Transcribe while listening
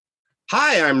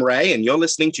Hi, I'm Ray, and you're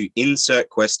listening to Insert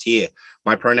Quest here.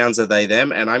 My pronouns are they,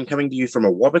 them, and I'm coming to you from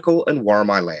a Wabakal and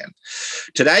Warramai land.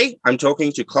 Today, I'm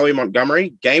talking to Chloe Montgomery,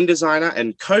 game designer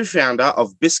and co-founder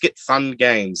of Biscuit Fun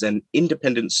Games, an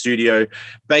independent studio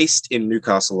based in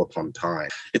Newcastle upon Tyne.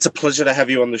 It's a pleasure to have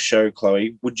you on the show,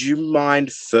 Chloe. Would you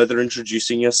mind further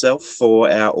introducing yourself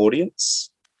for our audience?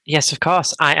 Yes, of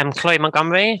course. I am Chloe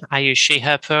Montgomery. I use she,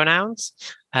 her pronouns.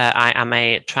 I am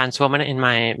a trans woman in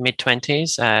my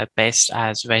mid-20s, based,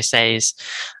 as Ray says,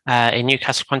 in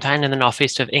Newcastle upon Tyne in the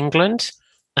northeast of England.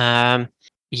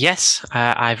 Yes,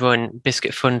 I run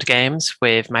Biscuit Fund Games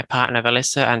with my partner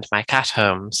Alyssa and my cat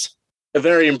Holmes.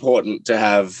 Very important to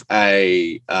have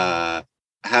a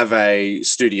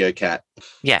studio cat.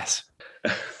 Yes.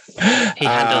 He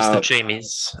handles the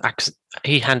dreamies.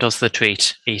 He handles the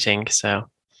treat eating, so...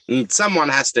 Someone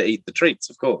has to eat the treats,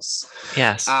 of course.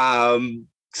 Yes.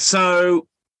 So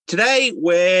today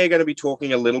we're going to be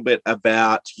talking a little bit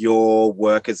about your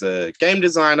work as a game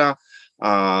designer,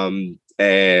 and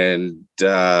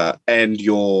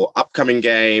your upcoming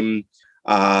game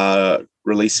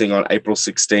releasing on April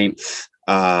 16th.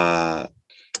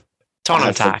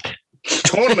 Tournament Attack.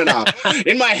 Tournament Arc.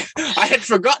 I had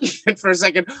forgotten it for a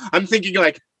second. I'm thinking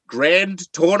like Grand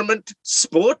Tournament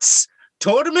Sports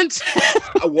Tournament.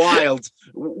 Wild.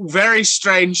 Very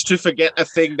strange to forget a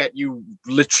thing that you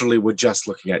literally were just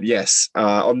looking at. Yes.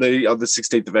 On the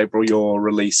 16th of April, you're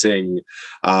releasing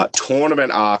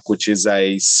Tournament Arc, which is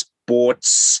a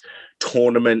sports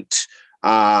tournament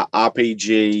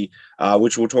RPG,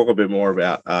 which we'll talk a bit more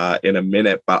about in a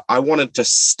minute. But I wanted to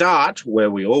start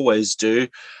where we always do,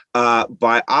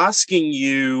 by asking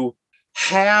you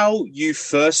how you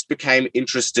first became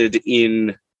interested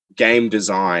in game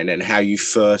design and how you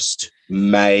first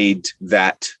made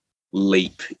that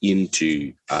leap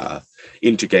into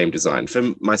game design.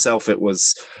 For myself, it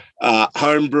was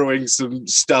homebrewing some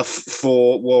stuff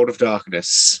for World of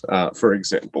Darkness, for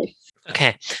example.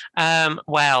 Okay. Don't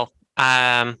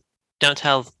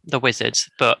tell the wizards,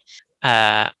 but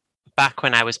back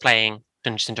when I was playing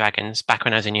Dungeons and Dragons, back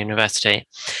when I was in university,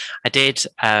 I did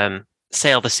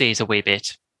sail the seas a wee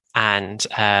bit, and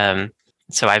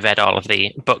so I read all of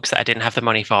the books that I didn't have the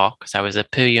money for because I was a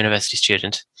poor university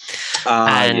student.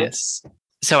 Yes.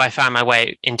 So I found my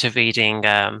way into reading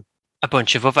a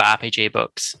bunch of other RPG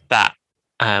books that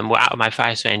were out of my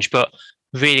price range, but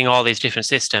reading all these different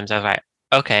systems, I was like,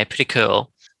 okay, pretty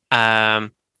cool.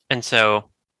 And so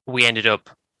we ended up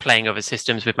playing other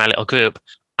systems with my little group.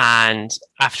 And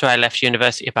after I left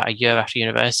university, about a year after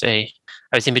university,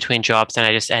 I was in between jobs and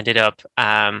I just ended up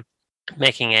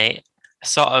making a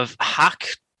sort of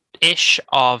hack-ish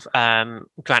of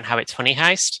Grant Howitt's Funny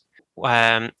Heist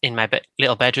in my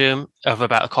little bedroom over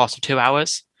about a course of 2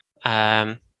 hours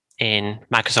in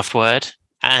Microsoft Word,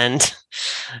 and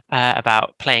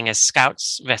about playing as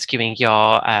scouts, rescuing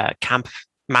your camp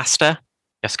master,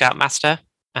 your scout master,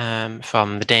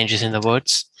 from the dangers in the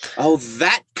woods. Oh,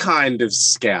 that kind of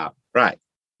scout, right?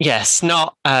 Yes,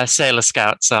 not Sailor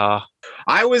Scouts or...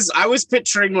 I was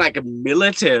picturing like a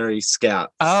military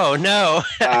scout. Oh no,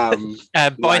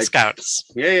 Boy Scouts.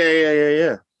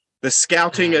 Yeah. The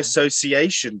Scouting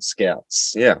Association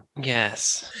Scouts. Yeah.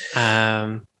 Yes.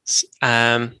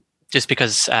 Just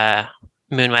because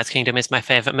Moonrise Kingdom is my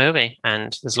favorite movie,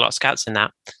 and there's a lot of scouts in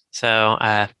that. So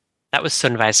that was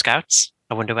Sunrise Scouts.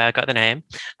 I wonder where I got the name.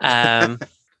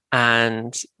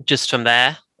 And just from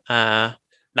there, that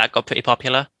got pretty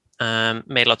popular.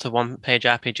 Made lots of one-page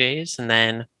RPGs, and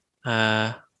then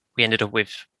we ended up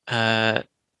with, at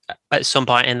some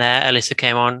point in there, Alyssa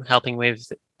came on helping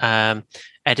with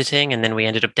editing, and then we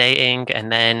ended up dating,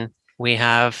 and then we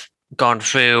have gone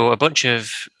through a bunch of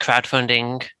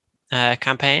crowdfunding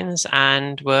campaigns,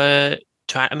 and we're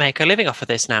trying to make a living off of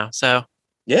this now. So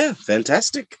yeah,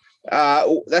 fantastic.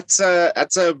 That's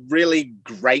a really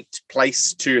great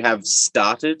place to have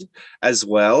started as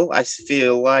well. I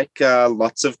feel like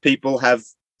lots of people have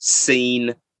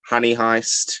seen Honey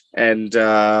Heist and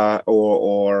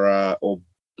or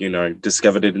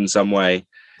discovered it in some way,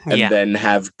 and then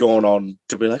have gone on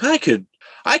to be like, I could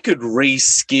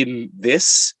reskin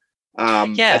this.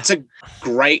 It's a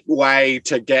great way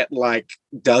to get like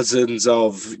dozens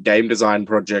of game design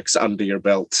projects under your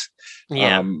belt.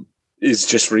 Is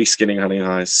just reskinning Honey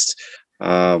Heist,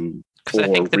 or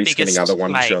reskinning other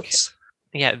one-shots.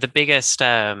 The biggest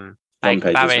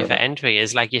barrier for entry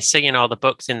is like you're seeing all the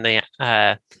books in the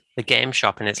game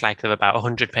shop, and it's like they're about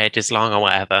 100 pages long or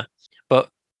whatever. But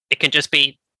it can just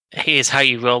be, here's how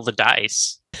you roll the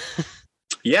dice.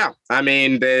 Yeah, I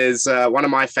mean, there's one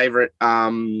of my favorite,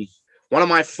 one of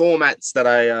my formats that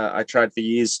I tried for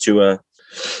years to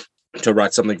to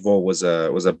write something for was a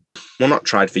well, not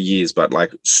tried for years, but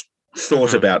like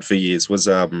thought about for years was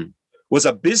a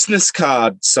business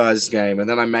card sized game, and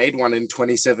then I made one in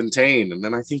 2017, and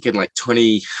then I think in like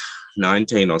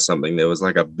 2019 or something there was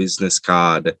like a business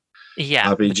card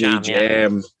RPG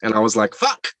jam, and I was like,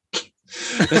 fuck.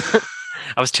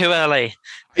 I was too early.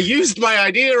 I used my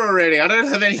idea already. I don't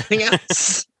have anything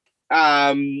else.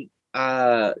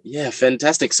 Yeah,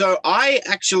 fantastic. So I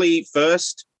actually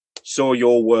first saw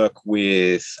your work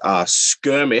with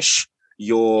Skirmish,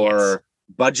 your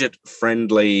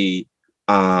budget-friendly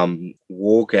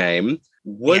war game.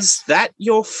 Was that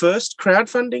your first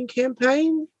crowdfunding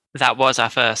campaign? That was our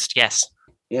first, yes.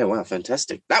 Yeah, wow,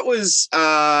 fantastic. That was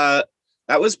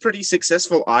pretty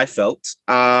successful, I felt.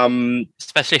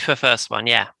 Especially for the first one,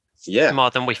 yeah. Yeah. More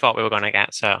than we thought we were going to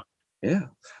get, so. Yeah.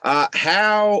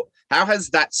 How has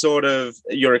that sort of,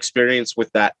 your experience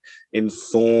with that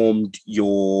informed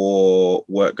your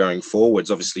work going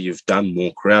forwards? Obviously, you've done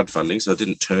more crowdfunding, so it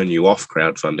didn't turn you off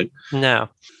crowdfunding. No.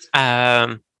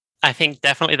 I think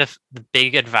definitely the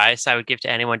big advice I would give to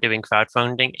anyone doing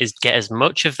crowdfunding is get as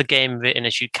much of the game written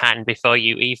as you can before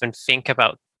you even think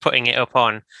about putting it up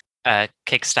on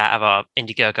Kickstarter or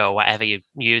Indiegogo or whatever you're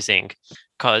using.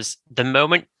 Because the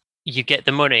moment you get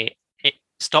the money, it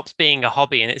stops being a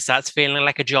hobby and it starts feeling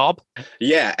like a job.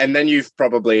 Yeah, and then you've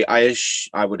probably, I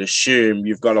would assume,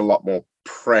 you've got a lot more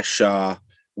pressure,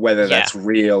 whether that's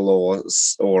real or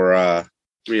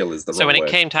real is the wrong word. So when it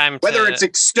came time to... Whether it's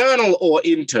external or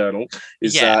internal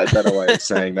is a better way of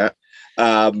saying that.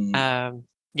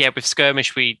 With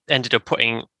Skirmish, we ended up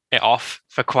putting it off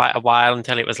for quite a while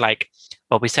until it was like,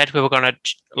 well, we said we were going to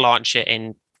launch it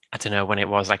in, I don't know when it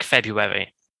was, like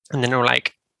February. And then we were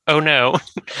like, oh no,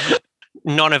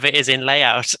 none of it is in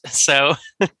layout. So,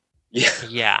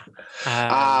 yeah.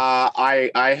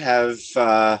 I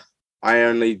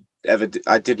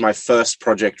did my first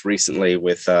project recently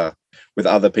with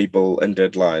other people and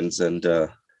deadlines, and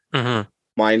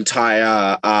my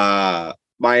entire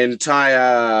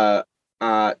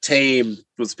team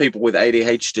was people with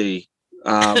ADHD,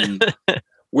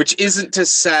 which isn't to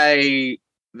say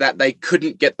that they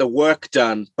couldn't get the work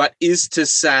done, but is to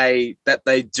say that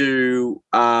they do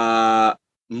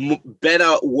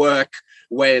better work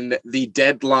when the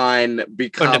deadline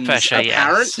becomes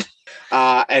apparent. Yes.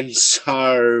 And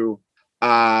so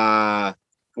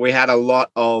we had a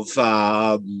lot of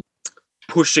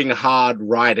pushing hard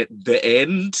right at the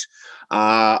end.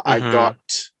 I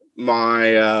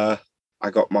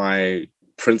got my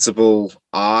principal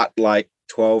art like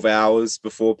 12 hours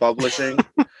before publishing.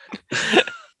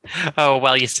 Oh,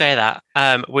 well, you say that.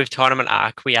 With Tournament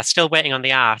Arc, we are still waiting on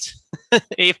the art,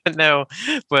 even though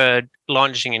we're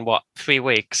launching in 3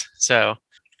 weeks. So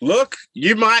look,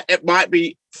 it might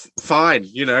be fine,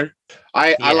 you know.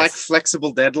 I like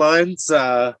flexible deadlines.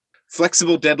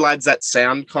 Flexible deadlines that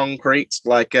sound concrete.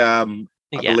 Like I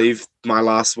believe my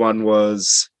last one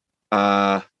was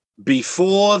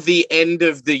before the end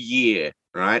of the year.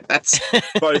 Right, that's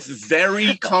both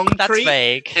very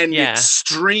concrete and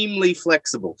extremely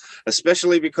flexible,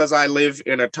 especially because I live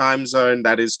in a time zone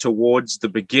that is towards the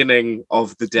beginning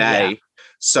of the day. Yeah.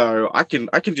 So I can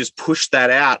just push that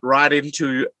out right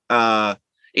into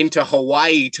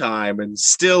Hawaii time and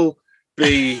still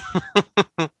be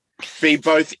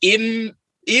both in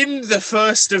the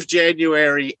 1st of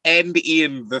January and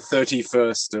in the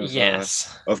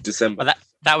 31st of December. Well,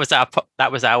 that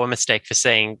was our mistake for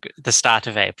saying the start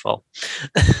of April.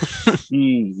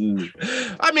 Mm-hmm.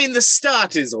 I mean, the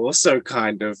start is also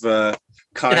kind of vague.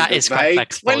 Quite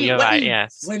flexible. You're right.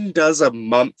 Yes. When does a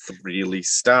month really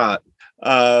start?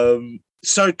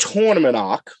 So Tournament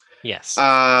Arc. Yes.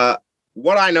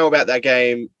 What I know about that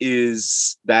game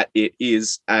is that it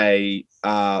is a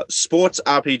sports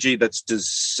RPG that's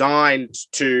designed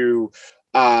to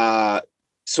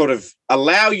sort of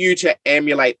allow you to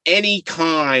emulate any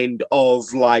kind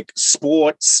of like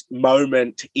sports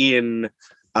moment in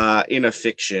a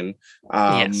fiction,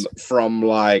 from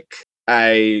like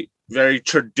a very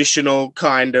traditional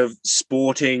kind of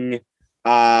sporting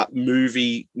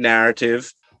movie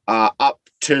narrative up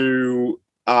to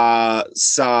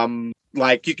some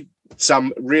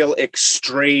real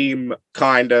extreme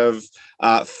kind of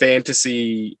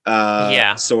fantasy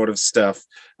sort of stuff.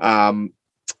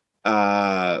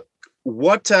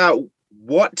 What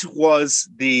was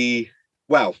the...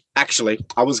 Well, actually,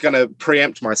 I was going to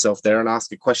preempt myself there and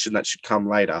ask a question that should come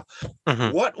later.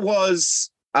 Mm-hmm. What was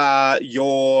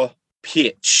your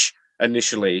pitch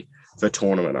initially for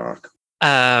Tournament Arc?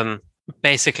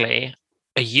 Basically,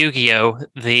 a Yu-Gi-Oh!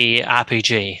 The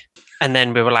RPG. And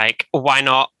then we were like, why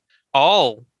not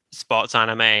all sports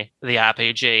anime, the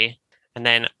RPG? And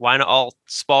then why not all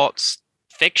sports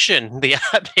fiction, the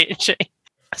RPG?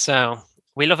 So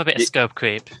we love a bit of scope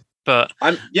creep, but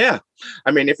I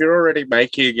mean, if you're already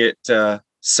making it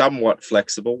somewhat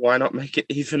flexible, why not make it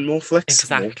even more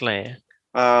flexible? exactly.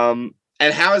 And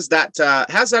how's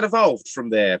that evolved from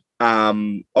there?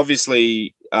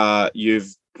 Obviously,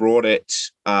 you've brought it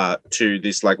to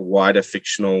this like wider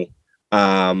fictional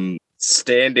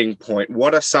standing point.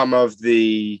 What are some of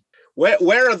the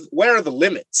where are the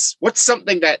limits? What's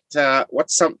something that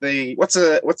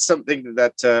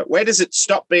where does it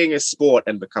stop being a sport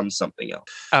and become something else?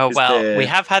 Oh well, we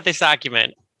have had this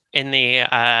argument in the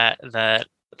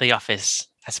office,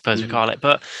 I suppose we call it.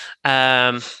 But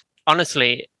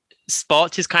honestly,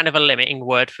 sport is kind of a limiting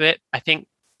word for it. I think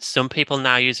some people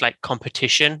now use like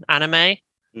competition anime.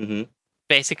 Mm-hmm.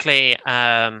 Basically,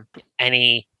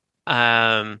 any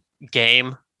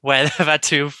game where there are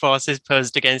two forces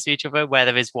posed against each other, where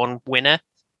there is one winner,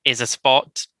 is a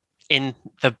sport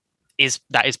that is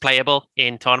playable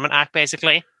in Tournament Arc,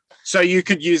 basically. So you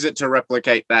could use it to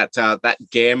replicate that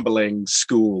gambling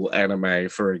school anime,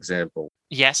 for example.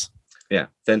 Yes. Yeah,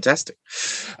 fantastic.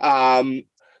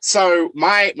 So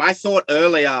my thought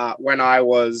earlier when I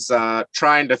was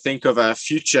trying to think of a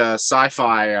future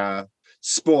sci-fi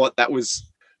sport that was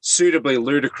suitably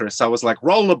ludicrous, I was like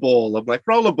rollerball. I'm like,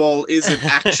 rollerball isn't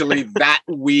actually that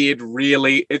weird,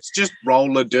 really. It's just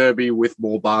roller derby with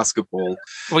more basketball.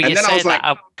 Well, and then I was like,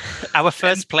 our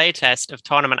first playtest of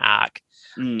Tournament Arc,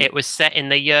 it was set in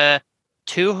the year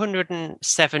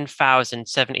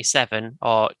 207,077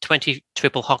 or 20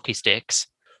 triple hockey sticks.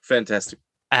 Fantastic.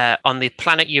 On the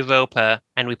planet Europa,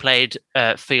 and we played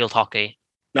field hockey.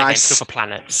 Nice. Against other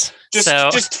planets.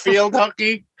 Just field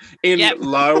hockey in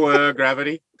lower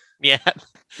gravity. Yeah.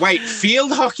 Wait,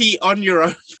 field hockey on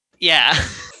Europa? Yeah.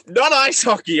 Not ice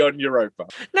hockey on Europa.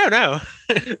 No.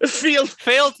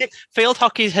 Field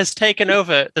hockey has taken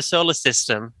over the solar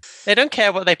system. They don't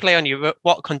care what they play on Europa,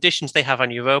 what conditions they have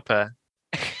on Europa.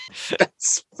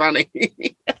 That's funny.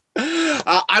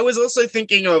 I was also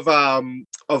thinking of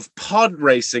pod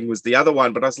racing was the other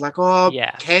one, but I was like,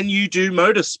 can you do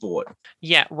motorsport?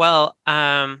 Yeah, well,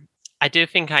 I do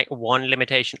think like one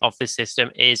limitation of this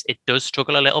system is it does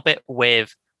struggle a little bit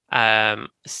with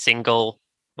single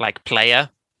like player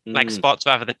like sports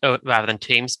rather than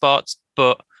team sports,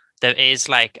 but there is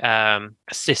like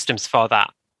systems for that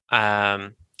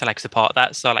to like support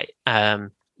that. So like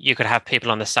you could have people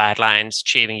on the sidelines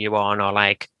cheering you on, or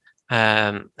like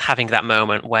having that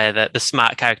moment where the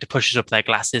smart character pushes up their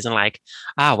glasses and like,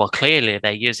 well, clearly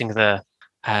they're using the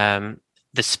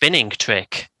spinning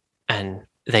trick, and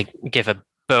they give a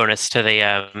bonus to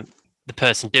the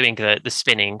person doing the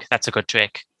spinning. That's a good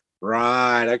trick.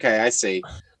 Right. Okay, I see.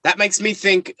 That makes me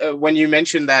think when you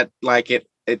mentioned that, like it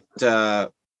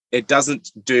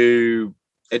doesn't do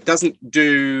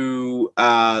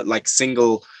like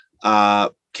single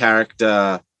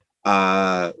character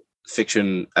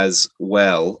fiction as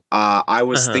well. I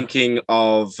was thinking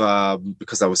of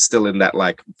because I was still in that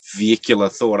like vehicular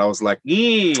thought. I was like,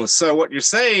 so what you're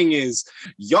saying is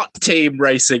yacht team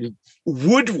racing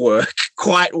would work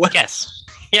quite well. Yes.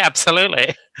 Yeah,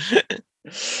 absolutely.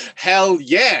 Hell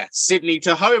yeah, Sydney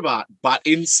to Hobart, but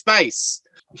in space.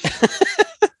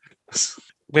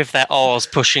 With their oars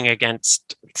pushing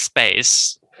against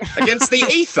space. Against the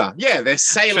ether. Yeah, they're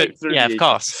sailing through the ether. Of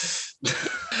course.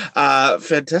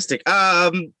 Fantastic.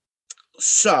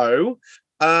 So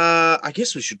I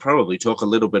guess we should probably talk a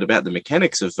little bit about the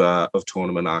mechanics of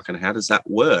Tournament Arc and how does that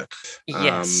work?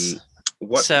 Yes.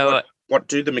 What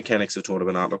do the mechanics of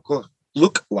Tournament Arc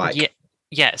look like?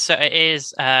 Yeah. So it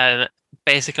is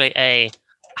basically a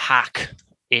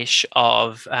hack-ish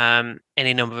of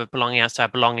any number of belonging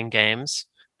outside belonging games.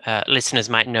 Listeners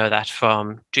might know that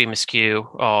from Dream Askew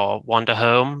or Wander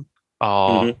Home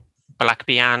or Black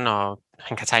Bian, or I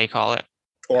think that's how you call it.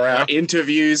 Or our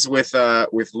interviews with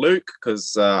Luke,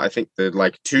 because I think the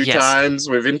like two times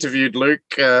we've interviewed Luke,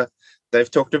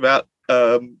 they've talked about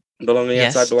belonging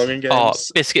outside belonging games. Or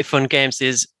Biscuit Fun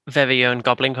Games' very own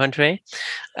Goblin Country.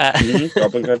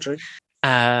 Goblin Country.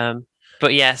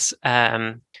 But yes,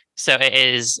 so it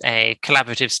is a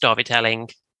collaborative storytelling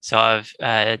sort of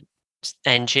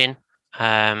engine.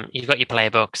 You've got your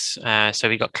playbooks. So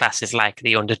we've got classes like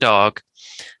the Underdog,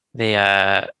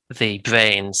 the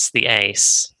Brains, the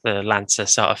Ace, the Lancer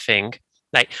sort of thing.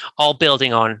 Like all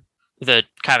building on the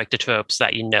character tropes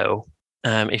that you know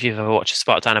if you've ever watched a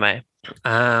sports anime.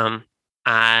 And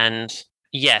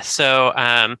yeah, so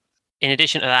in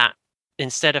addition to that,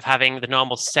 instead of having the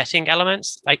normal setting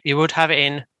elements like you would have it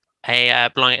in a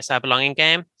belonging outside belonging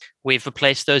game, we've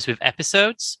replaced those with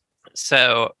episodes.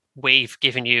 So we've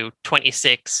given you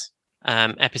 26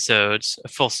 episodes, a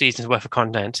full season's worth of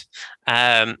content,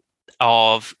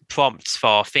 of prompts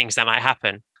for things that might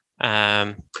happen.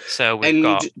 So we've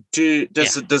got.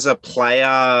 Does a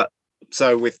player,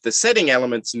 so with the setting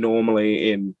elements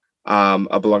normally in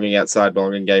a belonging outside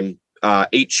belonging game,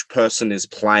 each person is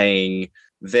playing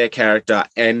their character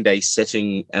and a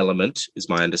setting element, is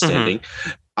my understanding.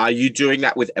 Are you doing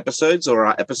that with episodes, or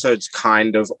are episodes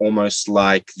kind of almost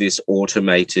like this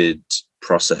automated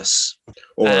process,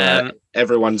 or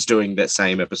everyone's doing the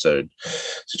same episode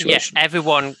situation? Yeah,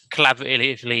 everyone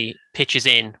collaboratively pitches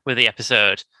in with the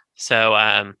episode.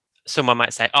 So someone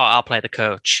might say, "Oh, I'll play the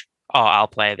coach," or "I'll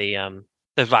play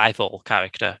the rival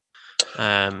character."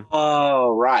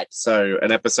 Oh, right. So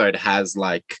an episode has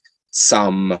like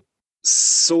some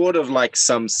sort of like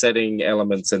some setting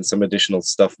elements and some additional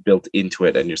stuff built into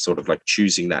it, and you're sort of like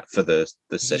choosing that for the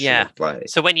session of play.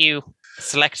 So when you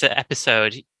select an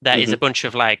episode, there is a bunch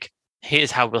of like, here's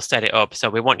how we'll set it up.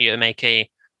 So we want you to make the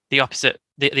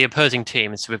opposing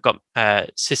team. So we've got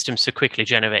systems for quickly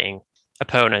generating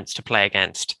opponents to play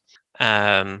against,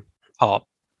 or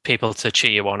people to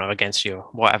cheer you on or against you,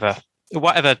 whatever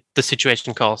the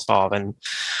situation calls for, and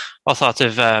all sorts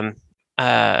of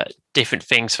different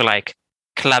things for like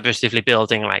collaboratively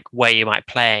building like where you might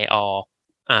play, or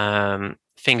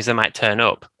things that might turn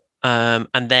up.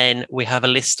 And then we have a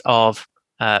list of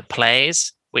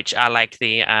plays, which are like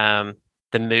the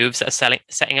moves that a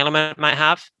setting element might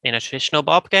have in a traditional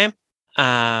Bob game,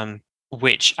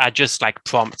 which are just like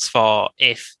prompts for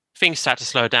if things start to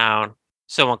slow down,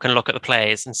 someone can look at the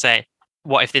plays and say,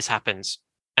 what if this happens?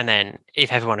 And then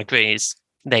if everyone agrees,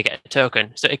 they get a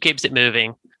token. So it keeps it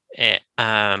moving. It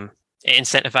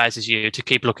incentivizes you to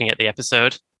keep looking at the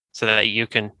episode so that you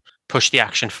can push the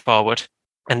action forward.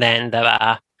 And then there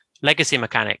are legacy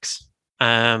mechanics,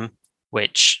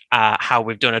 which are how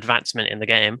we've done advancement in the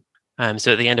game.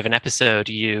 So at the end of an episode,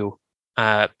 you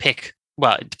pick,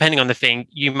 well, depending on the thing,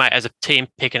 you might as a team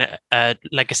pick a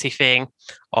legacy thing,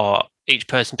 or each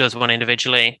person does one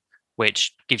individually,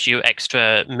 which gives you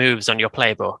extra moves on your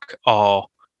playbook, or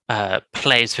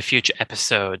plays for future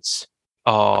episodes,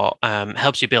 or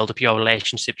helps you build up your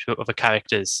relationships with other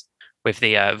characters with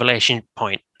the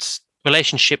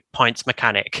relationship points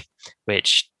mechanic,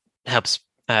 which helps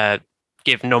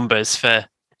give numbers for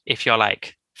if you're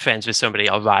like friends with somebody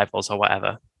or rivals or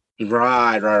whatever.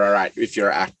 Right. If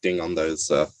you're acting on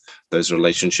those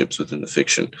relationships within the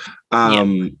fiction.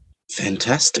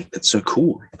 Fantastic. That's so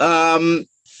cool.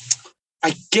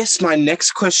 I guess my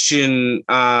next question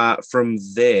from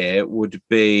there would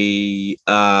be,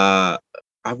 I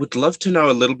would love to know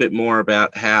a little bit more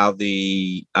about how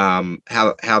the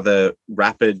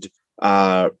rapid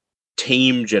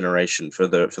team generation for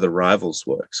the rivals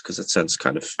works, because it sounds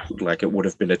kind of like it would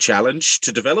have been a challenge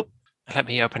to develop. Let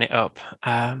me open it up.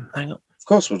 Hang on. Of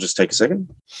course, we'll just take a second.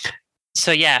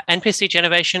 So yeah, NPC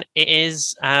generation, it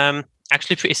is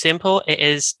actually pretty simple. It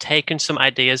is taken some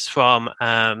ideas from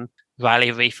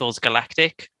Riley Riefl's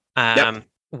Galactic,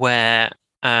 where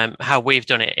how we've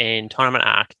done it in Tournament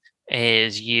Arc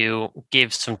is you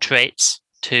give some traits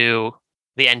to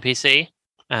the NPC.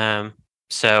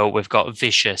 So we've got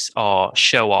Vicious or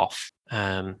Show Off,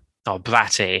 or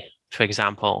Bratty, for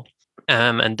example.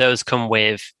 And those come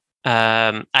with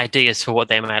ideas for what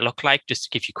they might look like, just to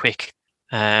give you quick,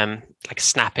 like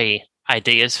snappy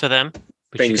ideas for them.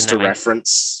 Things to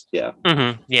reference. Yeah.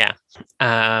 Mm-hmm, yeah.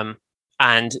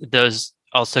 And those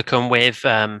also come with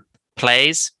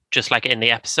plays, just like in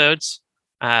the episodes,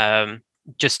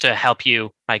 just to help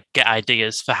you like get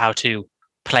ideas for how to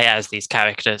play as these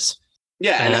characters.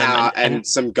 Yeah, and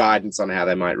some guidance on how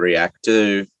they might react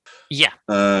to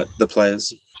the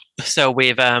players. So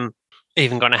we've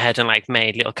even gone ahead and like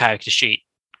made little character sheets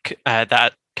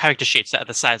that are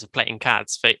the size of playing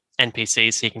cards for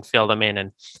NPCs, so you can fill them in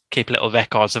and keep little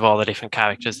records of all the different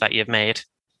characters that you've made.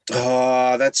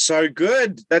 Oh, that's so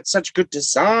good. That's such good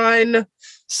design.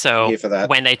 So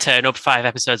when they turn up 5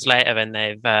 episodes later and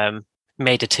they've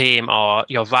made a team, or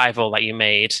your rival that you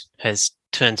made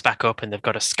turns back up and they've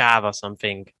got a scar or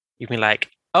something, you can be like,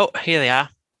 oh, here they are.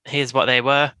 Here's what they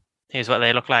were. Here's what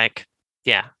they look like.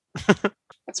 Yeah.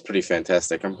 That's pretty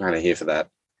fantastic. I'm kind of here for that.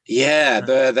 Yeah,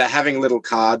 the having little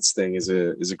cards thing is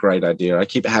a great idea. I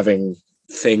keep having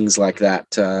things like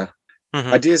that,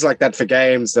 ideas like that for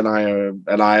games, and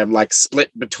I am like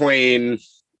split between,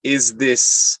 is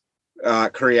this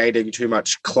creating too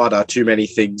much clutter, too many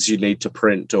things you need to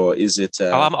print, or is it?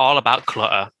 I'm all about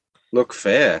clutter. Look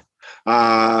fair.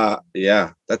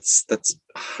 Yeah, that's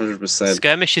 100%.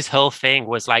 Skirmish's whole thing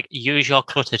was like, use your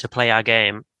clutter to play our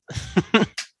game.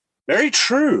 Very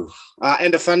true.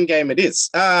 And a fun game it is.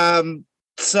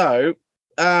 So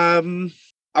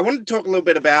I wanted to talk a little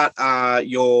bit about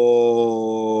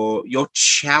your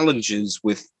challenges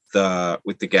with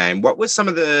the game. What were some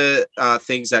of the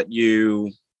things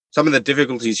some of the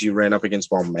difficulties you ran up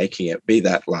against while making it? Be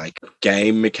that like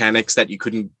game mechanics that you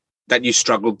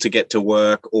struggled to get to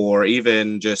work, or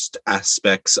even just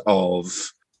aspects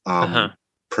of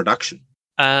production.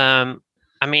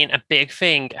 I mean, a big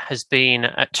thing has been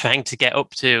trying to get up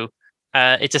to.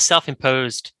 It's a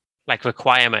self-imposed like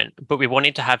requirement, but we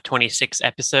wanted to have 26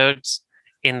 episodes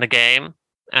in the game.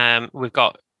 We've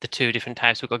got the two different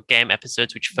types. We've got game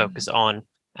episodes which focus on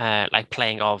like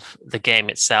playing of the game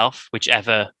itself,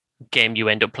 whichever game you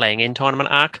end up playing in Tournament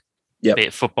Arc, be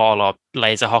it football or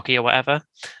laser hockey or whatever.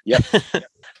 Yep.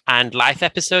 And life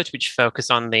episodes which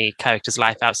focus on the character's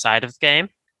life outside of the game.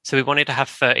 So we wanted to have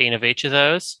 13 of each of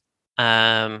those.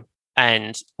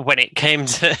 And when it came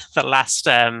to the last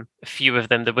few of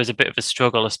them, there was a bit of a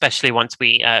struggle, especially once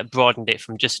we broadened it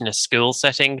from just in a school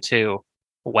setting to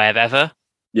wherever.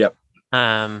 Yep.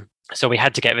 So we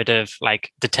had to get rid of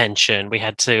like detention. We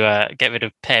had to get rid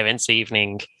of parents'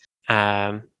 evening,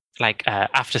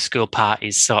 after school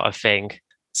parties sort of thing,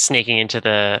 sneaking into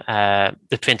the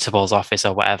principal's office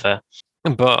or whatever.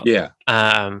 But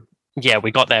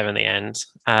we got there in the end.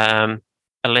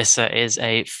 Alyssa is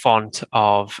a font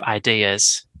of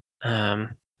ideas,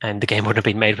 and the game wouldn't have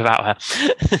been made without her.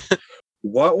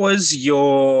 What was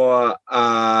your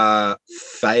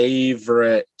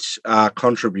favorite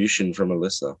contribution from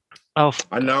Alyssa? Oh,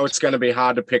 I know it's going to be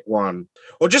hard to pick one,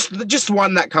 or just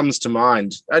one that comes to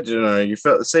mind. I don't know.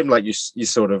 It seemed like you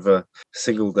sort of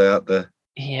singled out the.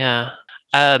 Yeah.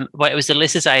 Well, it was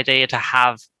Alyssa's idea to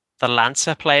have the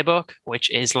Lancer playbook, which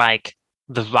is like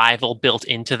the rival built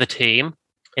into the team.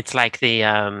 It's like the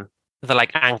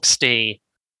like angsty,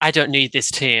 I don't need this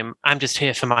team, I'm just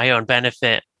here for my own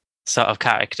benefit sort of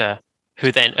character,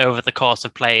 who then over the course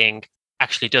of playing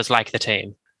actually does like the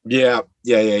team. Yeah.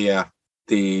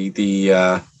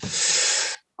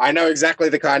 I know exactly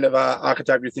the kind of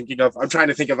archetype you're thinking of. I'm trying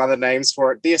to think of other names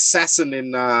for it. The assassin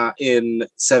in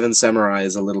Seven Samurai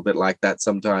is a little bit like that.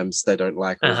 Sometimes they don't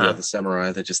like all the other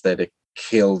samurai. They're just there to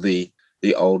kill the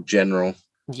old general.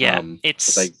 Yeah,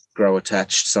 they grow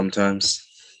attached sometimes.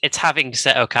 It's having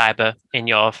Seto Kaiba in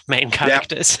your main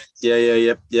characters.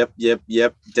 Yep,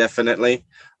 definitely.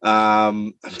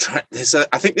 I think there's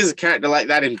a character like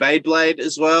that in Beyblade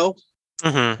as well.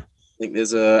 Mm-hmm. I think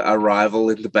there's a rival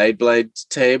in the Beyblade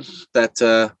team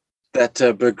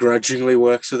that begrudgingly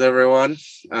works with everyone.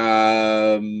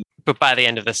 But by the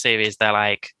end of the series, they're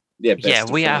like,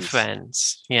 we are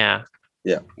friends. Yeah,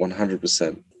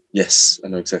 100%. Yes, I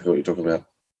know exactly what you're talking about.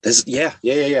 Yeah.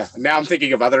 Now I'm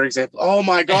thinking of other examples. Oh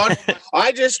my God.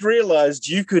 I just realized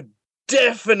you could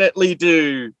definitely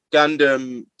do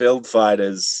Gundam build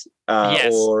fighters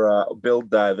or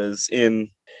build divers in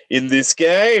this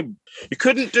game. You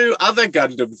couldn't do other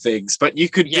Gundam things, but you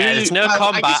could do. Yeah, there's no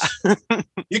combat.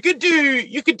 You could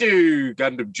do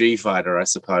Gundam G Fighter, I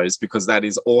suppose, because that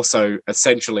is also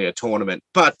essentially a tournament.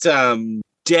 But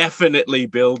definitely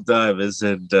build divers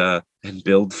and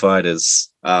build fighters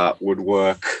would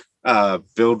work.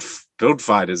 Build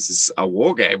fighters is a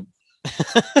war game.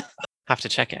 Have to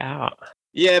check it out.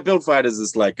 Yeah, build fighters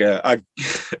is like a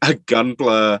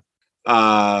Gunpla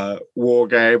war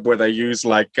game where they use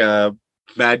like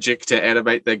magic to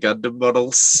animate their Gundam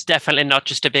models. Definitely not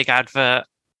just a big advert.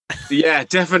 Yeah,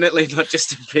 definitely not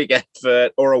just a big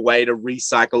advert or a way to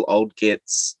recycle old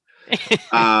kits.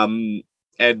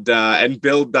 And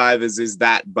Build Divers is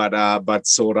that, but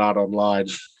Sword Art Online.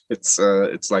 It's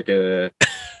like a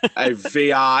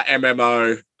VR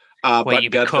MMO. Where you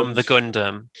become the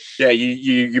Gundam. Yeah,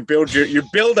 you build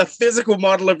a physical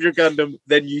model of your Gundam,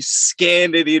 then you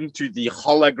scan it into the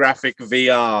holographic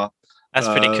VR. That's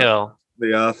pretty cool.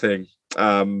 VR thing.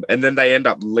 And then they end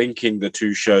up linking the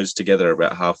two shows together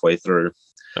about halfway through.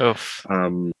 Oof.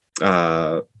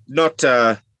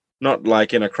 Not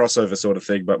like in a crossover sort of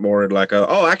thing, but more in like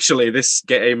actually this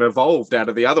game evolved out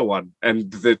of the other one,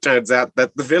 and it turns out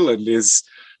that the villain is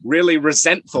really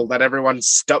resentful that everyone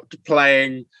stopped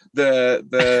playing the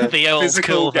the old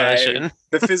physical cool game, version,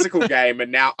 the physical game,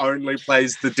 and now only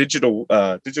plays the digital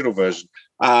version.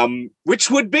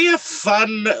 Which would be a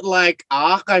fun like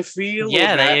arc, I feel.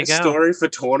 Yeah, there you go. Story for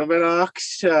tournament arc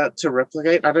to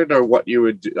replicate. I don't know what you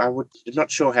would do. I'm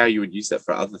not sure how you would use that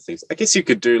for other things. I guess you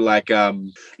could do like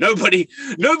nobody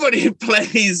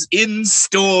plays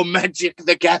in-store Magic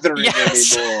the Gathering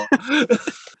anymore.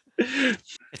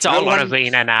 It's all on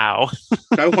Arena now.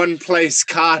 No one plays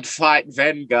Card Fight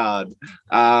Vanguard.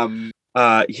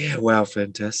 Yeah, wow,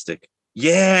 fantastic.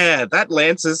 Yeah, that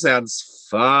Lancer sounds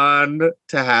fun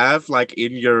to have like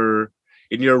in your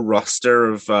in your roster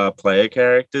of player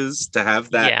characters to have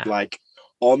that like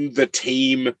on the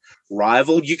team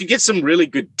rival. You could get some really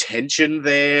good tension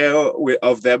there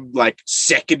of them like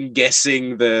second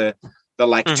guessing the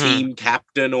like team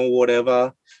captain or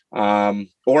whatever.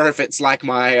 Or if it's like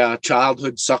my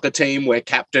childhood soccer team where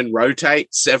captain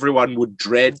rotates, everyone would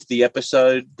dread the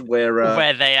episode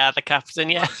where they are the captain.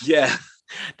 Yeah.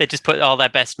 They just put all their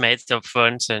best mates up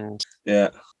front, and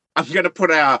I'm gonna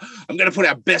put our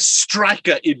best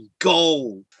striker in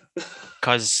goal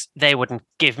because they wouldn't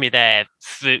give me their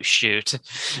fruit shoot.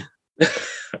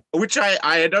 Which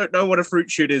I don't know what a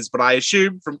fruit shoot is, but I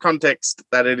assume from context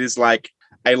that it is like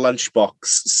a lunchbox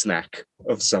snack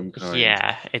of some kind.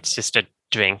 Yeah, it's just a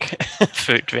drink,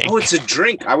 fruit drink. Oh, it's a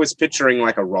drink. I was picturing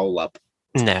like a roll up.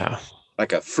 No,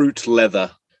 like a fruit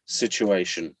leather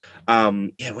situation.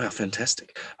 Yeah, wow,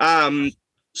 fantastic.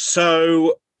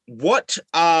 So what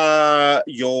are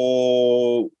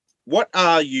you doing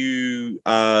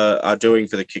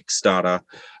for the Kickstarter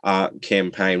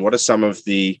campaign? What are some of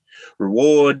the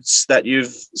rewards that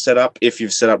you've set up, if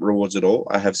you've set up rewards at all?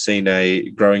 I have seen a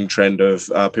growing trend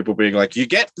of people being like, you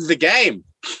get the game.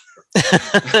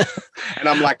 And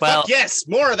I'm like, well, yes,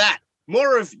 more of that.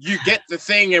 More of you get the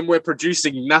thing and we're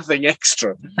producing nothing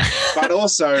extra. But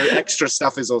also, extra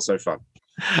stuff is also fun.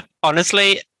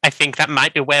 Honestly, I think that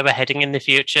might be where we're heading in the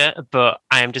future, but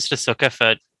I am just a sucker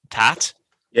for tat.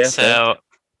 Yeah. So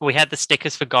we had the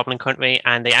stickers for Goblin Country,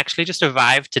 and they actually just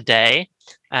arrived today.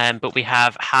 But we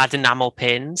have hard enamel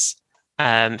pins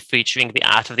featuring the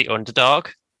art of the underdog,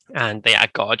 and they are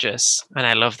gorgeous, and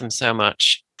I love them so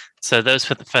much. So those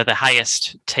for the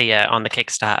highest tier on the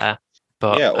Kickstarter.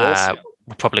 But awesome.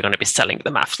 We're probably going to be selling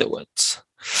them afterwards.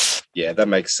 Yeah, that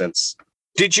makes sense.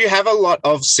 Did you have a lot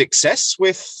of success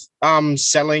with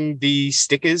selling the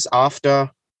stickers after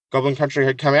Goblin Country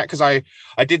had come out? Because I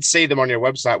did see them on your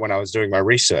website when I was doing my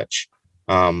research.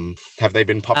 Have they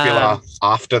been popular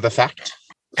after the fact?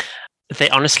 They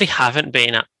honestly haven't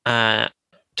been, to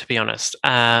be honest.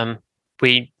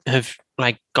 We have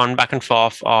like gone back and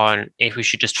forth on if we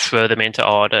should just throw them into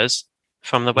orders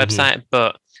from the website,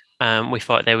 but we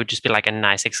thought they would just be like a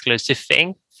nice exclusive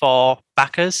thing for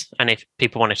backers, and if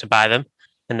people wanted to buy them,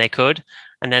 then they could.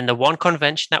 And then the one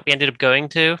convention that we ended up going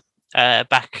to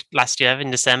back last year in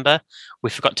December,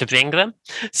 we forgot to bring them,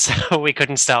 so we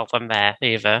couldn't sell them there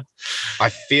either. I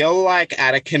feel like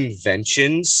at a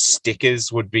convention,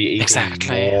 stickers would be even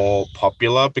more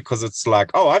popular because it's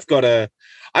like, oh, I've got a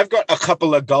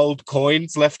couple of gold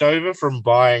coins left over from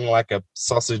buying like a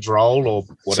sausage roll or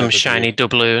whatever. Some shiny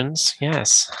doubloons,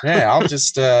 yes. Yeah, I'll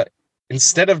just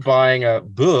instead of buying a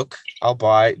book, I'll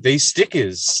buy these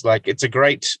stickers. Like, it's a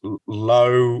great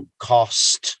low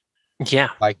cost,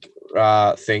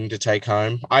 thing to take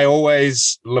home. I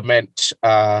always lament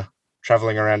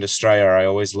traveling around Australia. I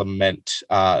always lament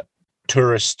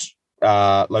tourist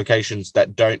locations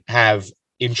that don't have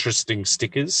interesting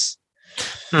stickers.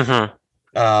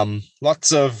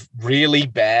 Lots of really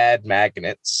bad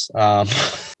magnets. I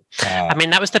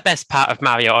mean, that was the best part of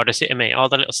Mario Odyssey to me, all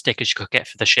the little stickers you could get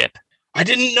for the ship. I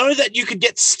didn't know that you could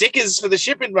get stickers for the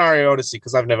ship in Mario Odyssey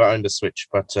because I've never owned a Switch,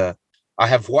 but I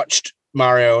have watched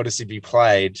Mario Odyssey be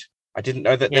played. I didn't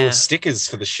know that there were stickers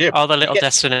for the ship. All the little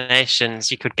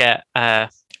destinations you could get, welcome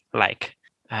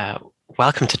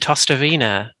to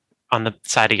Tostarena on the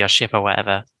side of your ship or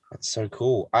whatever. That's so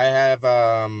cool. I have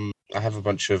a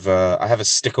bunch of I have a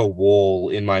sticker wall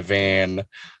in my van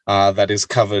that is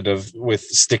covered with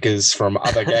stickers from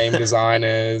other game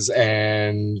designers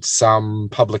and some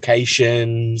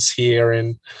publications here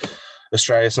in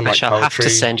Australia. Some I like shall poetry have to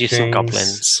send you things. some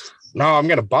goblins. No, I'm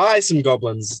going to buy some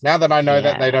goblins now that I know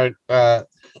that they don't that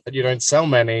you don't sell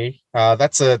many.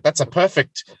 That's a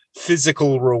perfect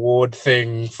physical reward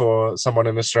thing for someone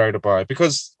in Australia to buy,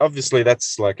 because obviously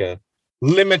that's like a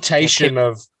limitation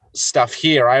of stuff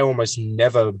here. I almost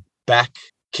never back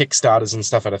Kickstarters and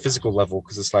stuff at a physical level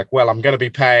because it's like, well, I'm going to be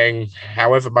paying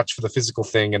however much for the physical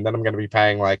thing, and then I'm going to be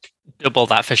paying like double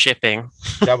that for shipping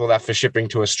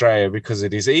to Australia, because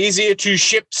it is easier to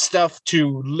ship stuff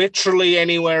to literally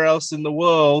anywhere else in the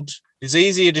world. It's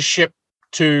easier to ship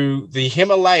to the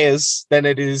Himalayas than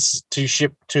it is to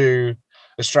ship to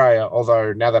Australia.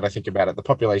 Although now that I think about it, the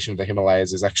population of the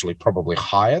Himalayas is actually probably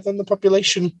higher than the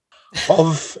population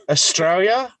of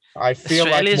Australia. I feel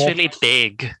Australia's really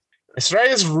big.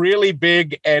 Australia's really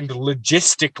big and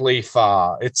logistically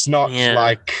far. It's not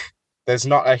like there's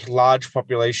not a large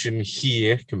population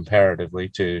here comparatively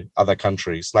to other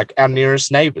countries. Like our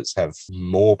nearest neighbors have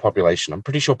more population. I'm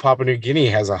pretty sure Papua New Guinea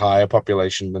has a higher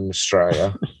population than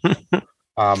Australia.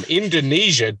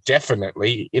 Indonesia,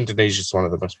 definitely. Indonesia is one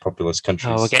of the most populous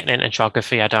countries. Oh, we're getting into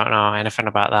geography. I don't know anything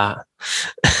about that.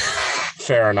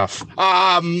 Fair enough.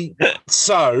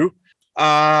 So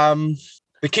the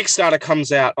Kickstarter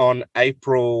comes out on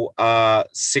April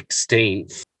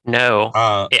 16th. No,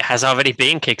 it has already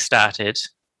been kickstarted.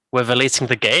 We're releasing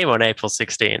the game on April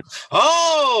 16th.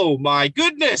 Oh, my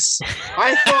goodness.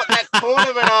 I thought that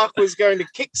Tournament Arc was going to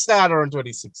Kickstarter on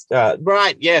 26th.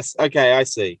 Right, yes. Okay, I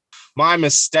see. My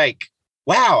mistake.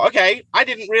 Wow, okay. I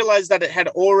didn't realize that it had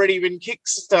already been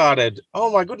kickstarted.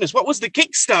 Oh, my goodness. What was the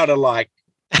Kickstarter like?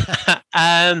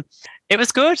 It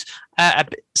was good. A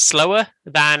bit slower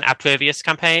than our previous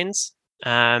campaigns.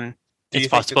 It's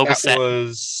possible we set.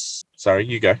 Sorry,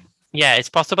 you go. Yeah, it's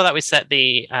possible that we set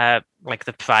the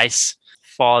the price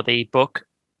for the book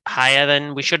higher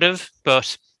than we should have,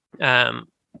 but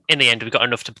in the end, we got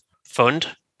enough to fund,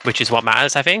 which is what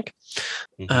matters, I think.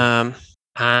 Mm-hmm.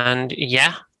 And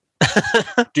yeah.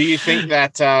 Do you think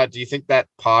that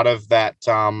part of that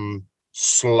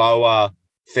slower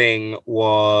thing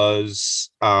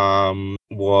was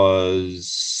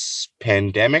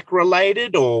pandemic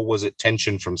related, or was it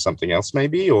tension from something else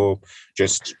maybe, or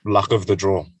just luck of the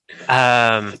draw?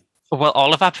 Well,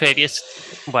 all of our previous,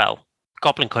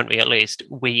 Goblin Country at least,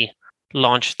 we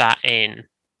launched that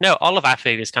all of our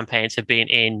previous campaigns have been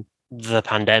in the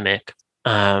pandemic,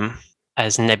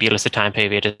 as nebulous a time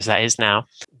period as that is now.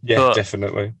 Yeah, but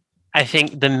definitely. I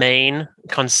think the main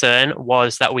concern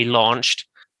was that we launched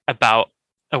about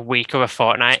a week or a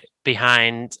fortnight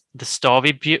behind the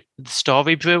Story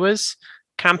Brewers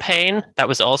campaign. That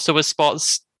was also a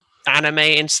sports anime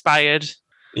inspired.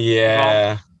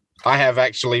 Yeah, I have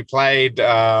actually played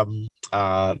their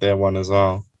one as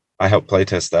well. I helped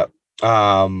playtest that.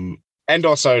 And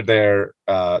also they're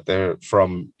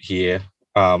from here.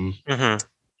 Mm-hmm.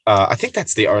 I think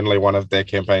that's the only one of their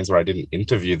campaigns where I didn't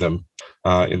interview them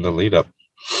in the lead up.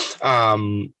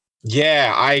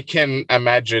 Yeah, I can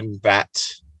imagine that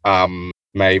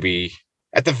maybe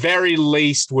at the very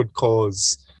least would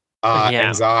cause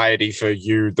anxiety for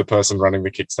you, the person running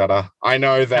the Kickstarter. I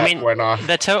know that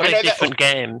they're totally different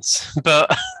games,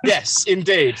 but yes,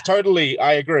 indeed, totally,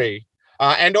 I agree.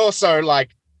 And also,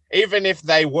 even if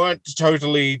they weren't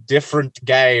totally different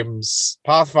games,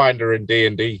 Pathfinder and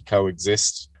D&D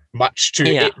coexist, much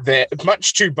to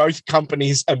both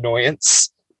companies'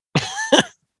 annoyance.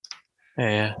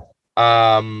 Yeah.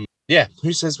 Yeah.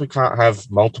 Who says we can't have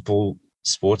multiple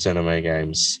sports anime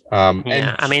games?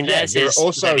 Theirs is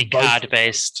also very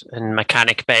card-based and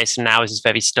mechanic-based, and ours is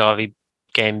very story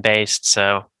game-based,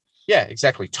 so... Yeah,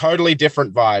 exactly. Totally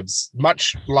different vibes.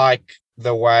 Much like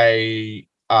the way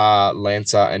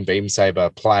Lancer and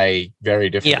Beamsaber play very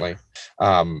differently,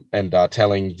 and are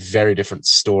telling very different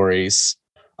stories.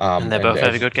 And they're both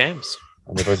very good games.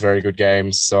 And they're both very good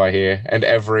games, so I hear. And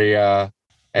every other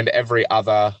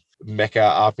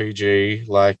mecha RPG,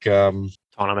 like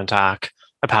Tournament Arc,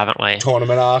 apparently.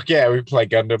 Tournament Arc, yeah, we play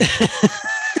Gundam.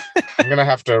 I'm gonna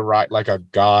have to write a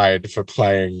guide for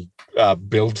playing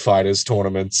Build Fighters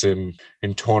tournaments in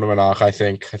Tournament Arc. I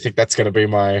think that's gonna be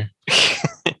my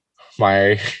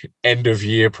my end of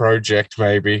year project.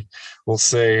 Maybe we'll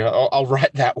see. I'll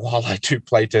write that while I do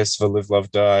playtests for Live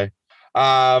Love Die.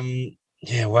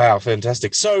 Yeah, wow,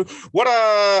 fantastic. So what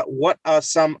are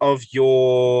some of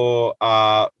your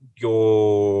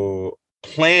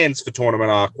plans for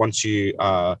Tournament Arc once you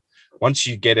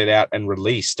get it out and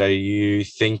released? Are you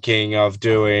thinking of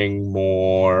doing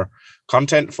more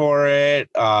content for it?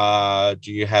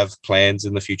 Do you have plans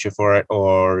in the future for it,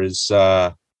 or is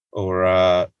it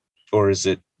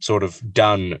sort of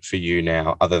done for you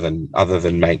now, other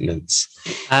than maintenance?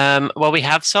 Well, we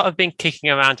have sort of been kicking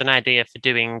around an idea for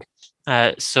doing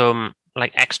some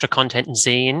extra content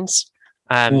zines,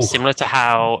 similar to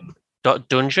how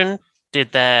Dungeon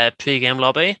did their pre-game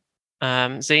lobby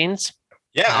zines.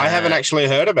 Yeah, I haven't actually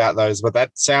heard about those, but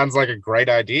that sounds like a great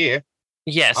idea.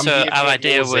 Yeah, so our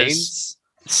idea was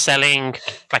selling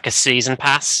a season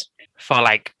pass for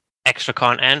extra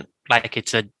content,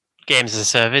 it's a games as a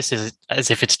service,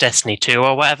 as if it's Destiny 2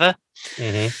 or whatever.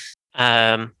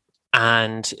 Mm-hmm.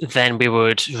 And then we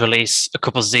would release a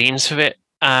couple zines for it.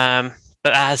 But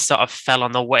that has sort of fell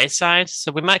on the wayside.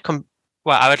 So we might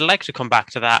I would like to come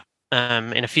back to that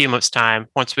in a few months' time,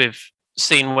 once we've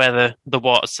seen where the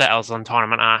water settles on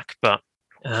Tournament Arc. But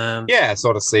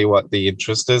sort of see what the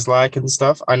interest is like and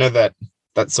stuff. I know that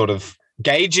sort of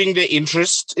gauging the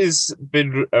interest has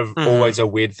been always a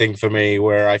weird thing for me,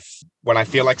 where when I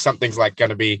feel like something's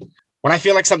when I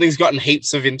feel like something's gotten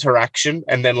heaps of interaction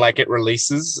and then it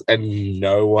releases and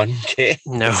no one cares.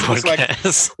 No one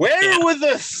cares. Where were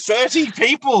the 30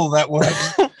 people that were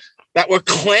that were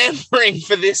clamoring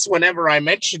for this whenever I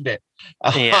mentioned it.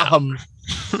 Yeah.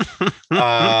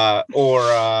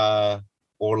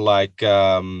 Or like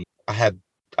I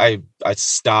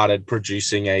started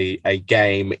producing a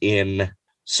game in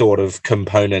sort of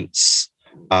components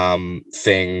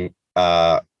thing.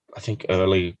 I think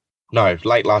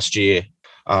late last year.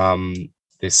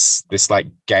 This like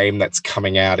game that's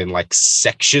coming out in like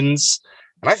sections,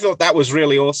 and I thought that was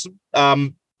really awesome.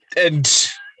 And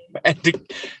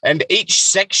each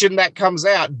section that comes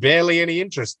out, barely any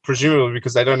interest, presumably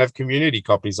because they don't have community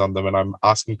copies on them, and I'm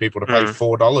asking people to pay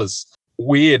 $4.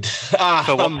 Weird.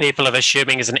 For what people are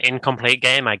assuming is an incomplete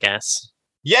game, I guess.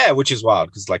 Yeah, which is wild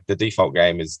because like the default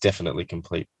game is definitely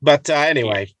complete. But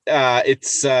anyway,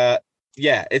 it's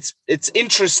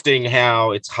interesting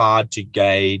how it's hard to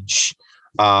gauge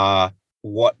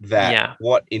what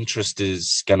interest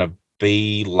is gonna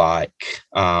be like.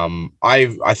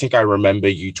 I think I remember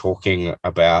you talking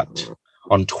about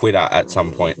on Twitter at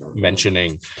some point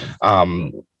mentioning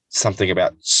something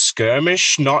about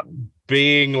Skirmish not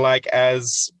being like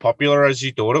as popular as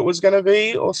you thought it was going to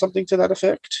be, or something to that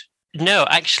effect. No,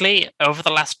 actually, over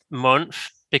the last month,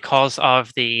 because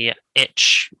of the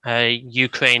Itch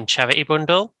Ukraine charity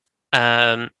bundle,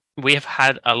 we have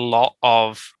had a lot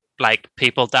of like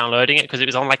people downloading it because it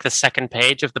was on like the second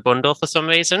page of the bundle for some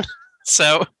reason.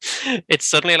 So it's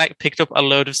suddenly like picked up a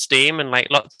load of steam and like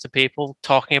lots of people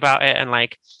talking about it and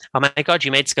like, oh my God,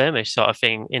 you made Skirmish sort of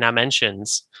thing in our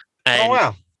mentions. And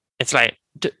wow. It's like,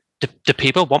 do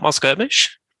people want more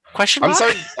Skirmish? Question mark?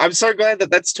 I'm so glad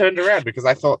that that's turned around, because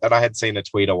I thought that I had seen a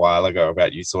tweet a while ago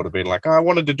about you sort of being like, I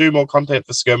wanted to do more content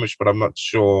for Skirmish, but I'm not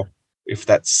sure if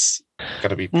that's going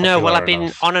to be popular. No, well, I've enough.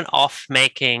 been on and off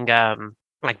making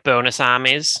like bonus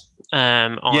armies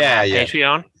on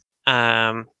Patreon.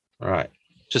 Right.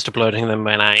 Just uploading them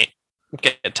when I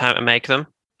get time to make them.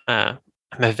 I'm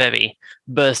a very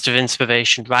burst of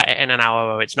inspiration, right in an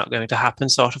hour or it's not going to happen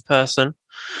sort of person.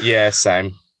 Yeah,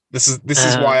 same. This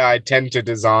is why I tend to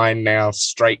design now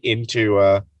straight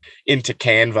into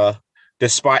Canva,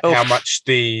 despite how much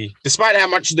the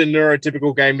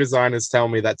neurotypical game designers tell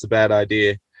me that's a bad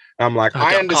idea. I'm like,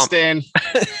 I understand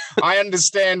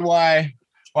why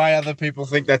other people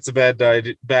think that's a bad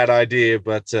idea,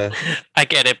 but I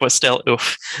get it, but still,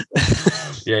 oof.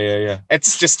 Yeah.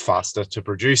 It's just faster to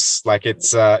produce. Like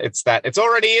it's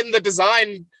already in the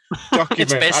design document.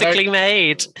 It's basically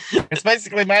made. It's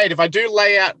basically made. If I do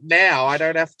layout now, I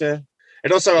don't have to.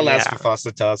 It also allows for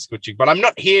faster task switching. But I'm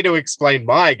not here to explain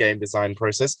my game design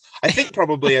process. I think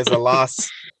probably as a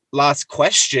last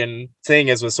question, seeing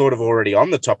as we're sort of already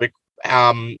on the topic,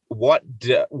 where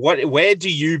do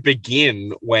you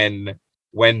begin when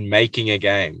making a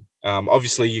game?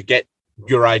 Obviously you get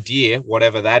your idea,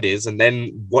 whatever that is, and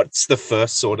then what's the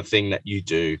first sort of thing that you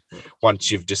do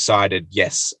once you've decided,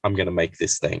 yes, I'm going to make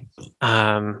this thing?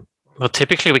 Well,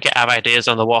 typically we get our ideas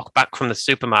on the walk back from the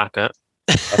supermarket.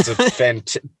 That's a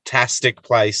fantastic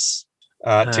place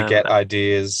to get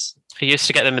ideas. I used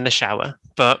to get them in the shower,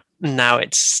 but now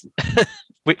it's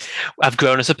I've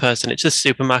grown as a person. It's a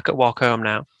supermarket walk home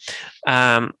now.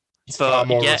 It's far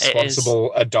more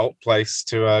responsible adult place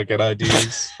to get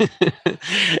ideas.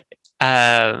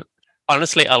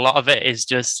 Honestly, a lot of it is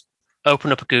just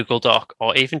open up a Google Doc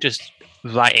or even just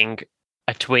writing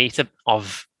a tweet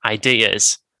of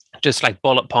ideas, just like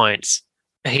bullet points.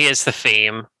 Here's the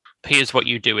theme. Here's what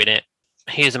you do in it.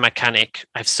 Here's a mechanic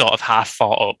I've sort of half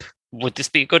thought up. Would this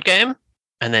be a good game?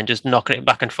 And then just knocking it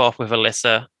back and forth with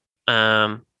Alyssa.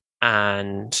 And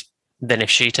then if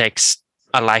she takes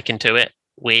a liking to it,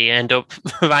 we end up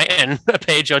writing a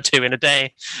page or two in a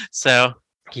day. So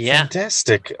yeah,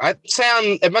 fantastic.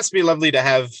 It must be lovely to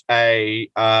have a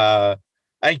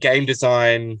game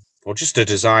design, or just a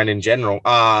design in general,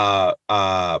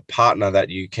 partner that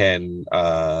you can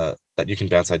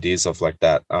bounce ideas off like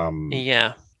that.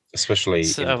 Yeah, especially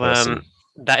in person.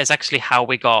 That is actually how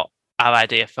we got our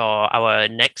idea for our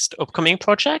next upcoming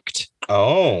project.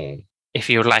 Oh, if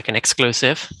you would like an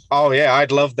exclusive. Oh yeah,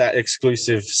 I'd love that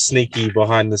exclusive, sneaky,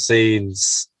 behind the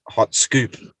scenes hot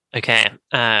scoop. Okay,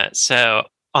 so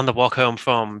on the walk home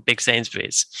from Big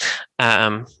Sainsbury's,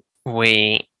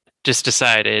 we just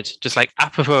decided, just like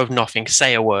apropos of nothing,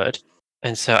 say a word.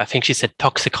 And so I think she said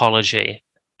toxicology.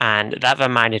 And that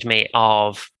reminded me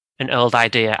of an old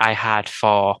idea I had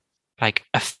for like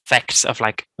effects of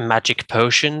like magic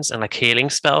potions and like healing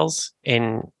spells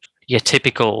in your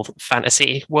typical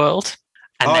fantasy world.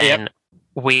 And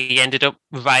we ended up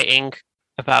writing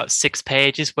about 6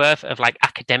 pages worth of like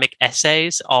academic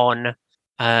essays on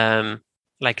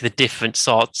like the different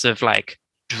sorts of like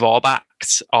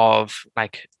drawbacks of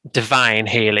like divine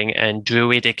healing and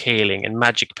druidic healing and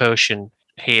magic potion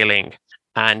healing.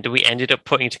 And we ended up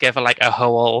putting together like a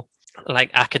whole like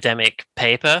academic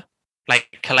paper,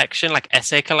 like collection, like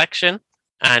essay collection.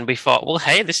 And we thought, well,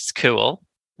 hey, this is cool.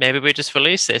 Maybe we just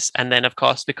release this. And then, of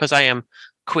course, because I am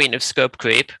queen of scope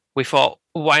creep, we thought,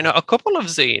 why not a couple of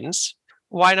zines?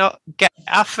 Why not get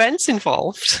our friends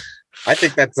involved? I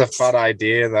think that's a fun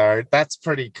idea, though. That's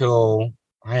pretty cool.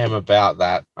 I am about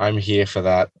that. I'm here for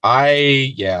that.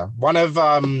 One of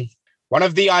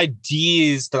the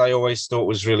ideas that I always thought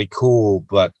was really cool,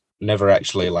 but never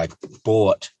actually like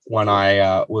bought when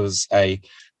I was a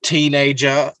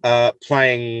teenager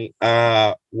playing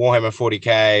Warhammer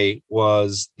 40k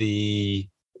was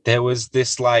there was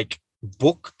this like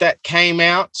book that came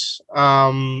out,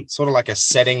 sort of like a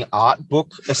setting art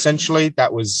book, essentially,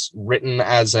 that was written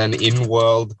as an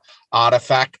in-world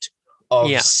artifact of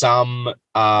some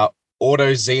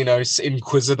Auto Xenos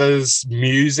Inquisitors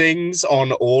musings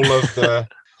on all of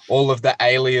the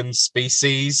alien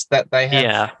species that they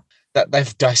have that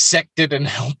they've dissected and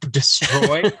helped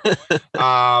destroy.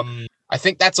 I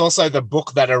think that's also the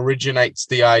book that originates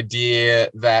the idea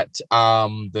that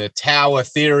the Tau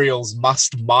Ethereals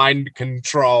must mind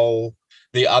control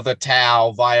the other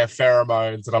Tau via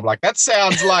pheromones. And I'm like, that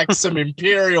sounds like some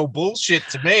Imperial bullshit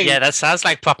to me. Yeah, that sounds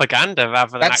like propaganda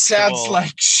rather than that sounds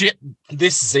like shit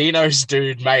this Xenos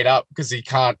dude made up because he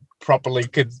can't properly...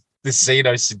 this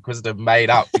Xenos Inquisitor made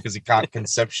up because he can't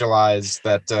conceptualize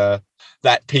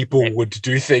that people would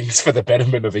do things for the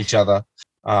betterment of each other.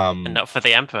 And not for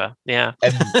the Emperor, yeah.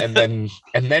 and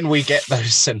then we get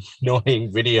those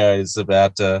annoying videos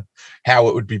about how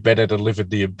it would be better to live in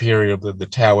the Imperium than the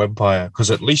Tau Empire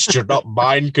because at least you're not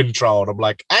mind controlled. I'm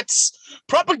like, that's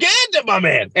propaganda, my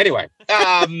man. Anyway,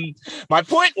 my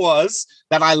point was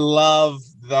that I love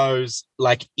those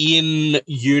like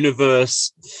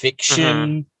in-universe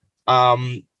fiction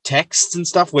texts and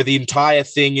stuff where the entire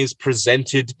thing is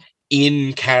presented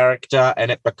in character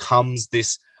and it becomes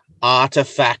this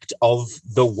artifact of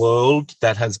the world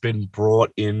that has been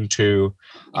brought into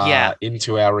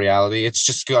our reality. It's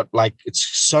just got like it's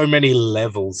so many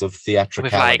levels of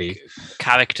theatricality. With, like,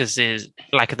 characters is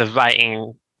like the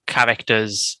writing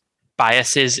characters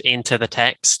biases into the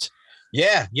text.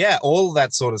 Yeah, all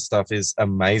that sort of stuff is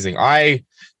amazing. I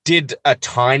did a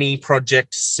tiny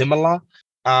project similar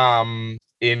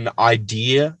in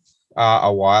idea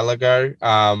a while ago.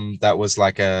 That was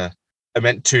like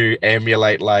meant to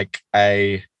emulate like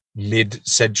a mid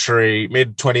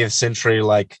 20th century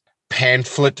like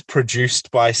pamphlet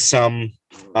produced by some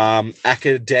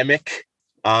academic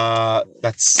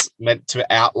that's meant to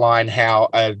outline how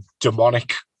a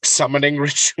demonic summoning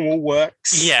ritual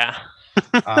works. Yeah.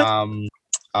 And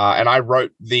I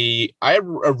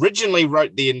originally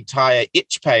wrote the entire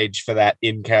itch page for that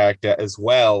in character as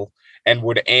well, and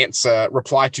would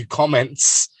reply to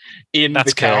comments in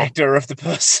the character of the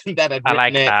person that had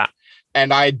written it. That.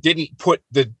 And I didn't put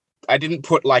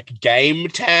like game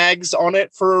tags on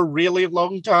it for a really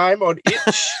long time on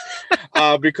itch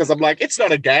because I'm like, it's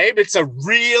not a game, it's a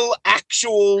real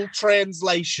actual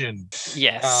translation.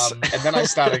 Yes. And then I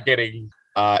started getting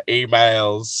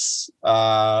emails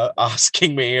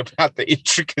asking me about the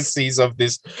intricacies of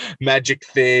this magic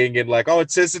thing and like, oh,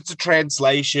 it says it's a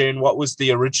translation. What was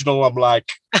the original? I'm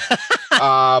like,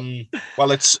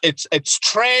 well, it's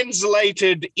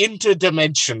translated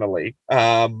interdimensionally.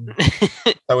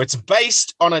 So it's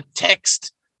based on a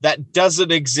text that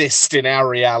doesn't exist in our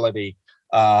reality,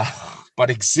 but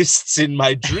exists in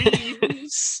my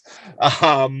dreams.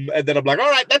 And then I'm like, all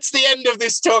right, that's the end of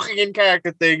this talking in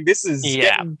character thing. This is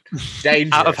getting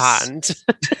dangerous. Out of hand.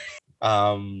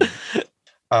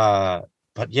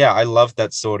 But yeah, I love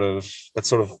that sort of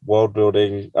world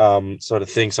building sort of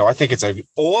thing. So I think it's an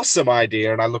awesome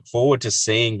idea, and I look forward to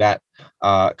seeing that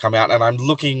come out. And I'm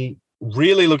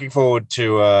really looking forward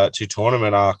to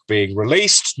Tournament Arc being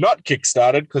released, not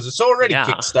kickstarted because it's already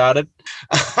kickstarted,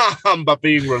 but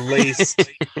being released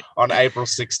on April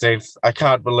 16th. I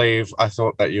can't believe I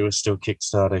thought that you were still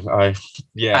kickstarting. I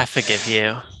forgive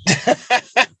you.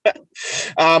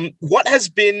 What has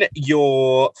been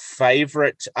your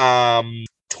favorite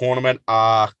Tournament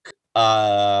Arc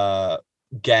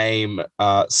game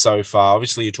so far?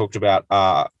 Obviously, you talked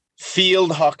about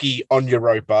field hockey on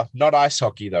Europa, not ice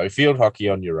hockey though. Field hockey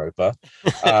on Europa.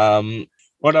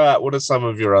 What are some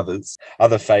of your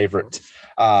other favorite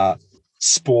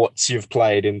sports you've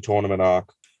played in Tournament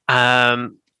Arc?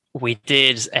 We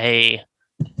did a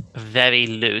very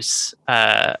loose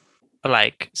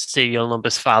like serial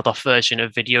numbers filed off version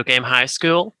of Video Game High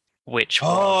School, which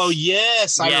was,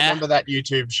 yes, I remember that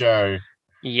YouTube show.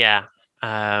 Yeah.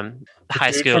 high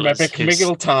Dude from schoolers. Epic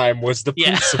Miggle Time was the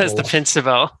Yeah, principal. as the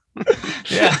principal.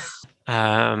 Yeah.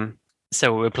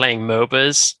 So we were playing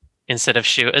MOBAs instead of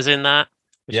shooters in that,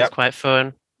 which is quite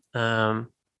fun.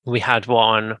 We had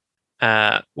one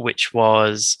which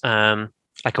was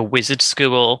like a wizard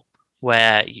school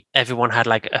where everyone had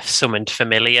like a summoned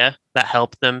familiar that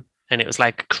helped them, and it was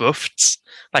like Crufts,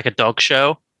 like a dog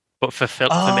show, but for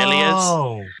familiars.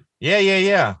 Oh,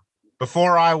 yeah.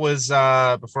 Before I was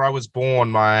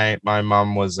born, my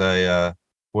mum was a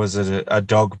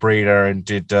dog breeder and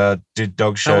did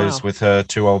dog shows wow. with her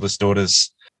two oldest daughters.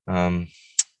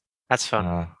 That's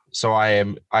fun. So I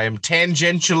am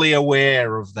tangentially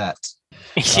aware of that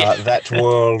Yeah. that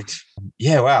world.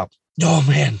 Yeah, wow. Oh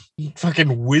man,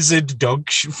 fucking wizard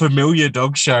familiar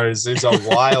dog shows is a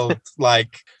wild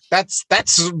like that's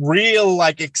real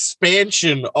like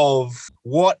expansion of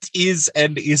what is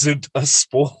and isn't a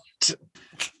sport.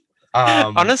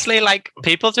 Honestly, like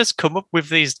people just come up with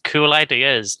these cool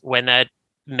ideas when they're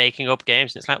making up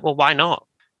games. It's like, well, why not?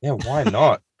 Yeah, why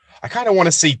not? I kind of want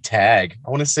to see tag.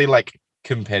 I want to see like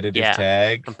competitive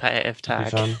tag. Competitive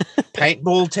tag.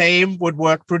 Paintball team would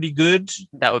work pretty good.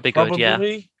 That would be probably.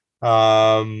 good,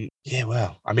 yeah. Yeah,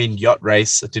 well, I mean, yacht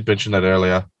race. I did mention that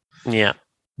earlier. Yeah.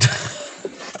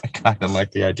 I kind of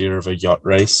like the idea of a yacht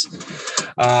race.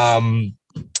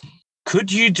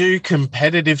 Could you do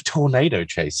competitive tornado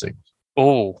chasing?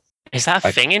 Oh, is that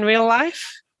a thing in real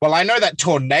life? Well, I know that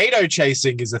tornado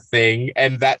chasing is a thing,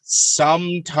 and that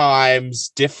sometimes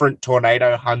different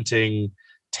tornado hunting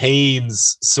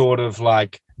teams sort of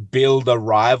like build a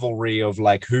rivalry of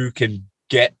like who can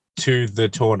get to the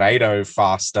tornado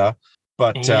faster,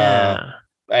 but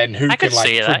and who can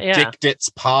like predict its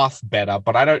path better.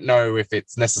 But I don't know if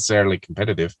it's necessarily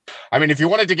competitive. I mean, if you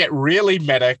wanted to get really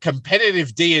meta,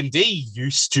 competitive D&D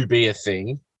used to be a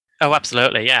thing. Oh,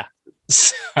 absolutely, yeah.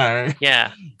 So,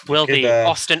 yeah. Will the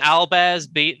Austin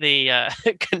Owlbears beat the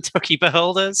Kentucky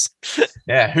Beholders?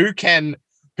 Yeah, who can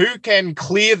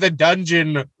clear the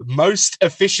dungeon most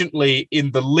efficiently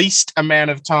in the least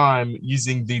amount of time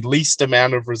using the least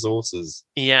amount of resources?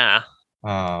 Yeah.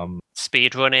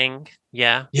 Speed running.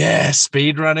 Yeah. Yeah,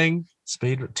 speed running.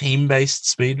 Team-based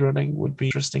speed running would be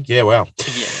interesting. Yeah, wow.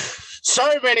 Yeah. So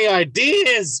many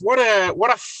ideas. What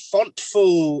a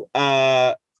fontful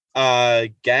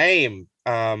game.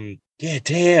 Yeah,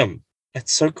 damn.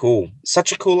 That's so cool.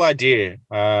 Such a cool idea.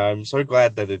 I'm so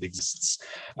glad that it exists.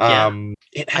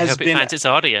 It finds its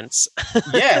audience.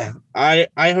 Yeah, I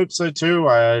hope so too.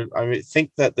 I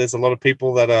think that there's a lot of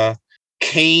people that are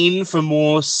keen for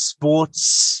more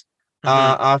sports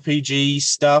RPG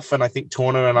stuff, and I think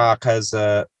Tournament Arc has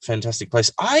a fantastic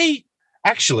place. I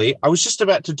was just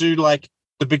about to do like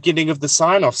the beginning of the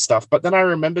sign-off stuff, but then I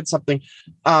remembered something.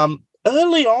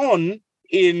 Early on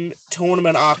in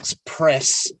Tournament Arc's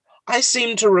press, I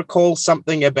seem to recall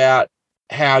something about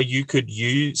how you could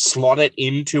slot it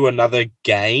into another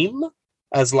game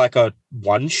as like a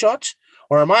one-shot,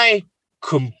 or am I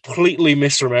completely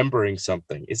misremembering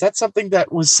something? Is that something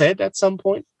that was said at some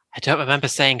point? I don't remember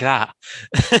saying that.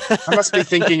 I must be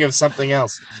thinking of something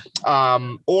else,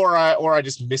 or I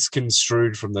just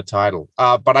misconstrued from the title.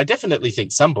 But I definitely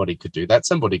think somebody could do that.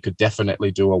 Somebody could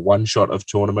definitely do a one-shot of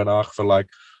Tournament Arc for like,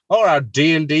 our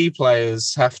D&D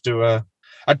players have to,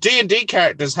 our D&D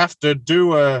characters have to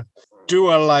do a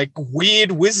like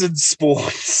weird wizard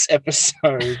sports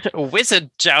episode. Wizard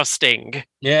jousting.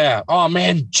 Yeah. Oh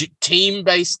man,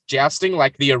 team-based jousting,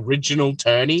 like the original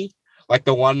tourney. Like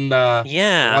the one,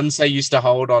 the ones they used to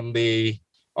hold on the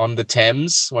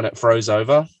Thames when it froze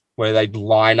over, where they'd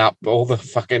line up all the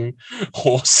fucking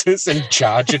horses and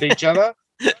charge at each other.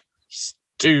 Just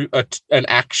do an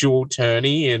actual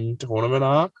tourney in Tournament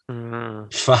Arc.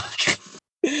 Fuck.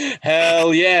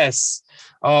 Hell yes.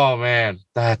 Oh man,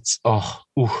 that's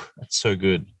so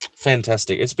good.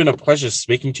 Fantastic. It's been a pleasure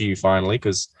speaking to you finally,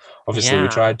 because obviously we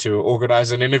tried to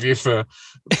organize an interview for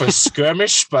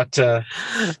Skirmish, but that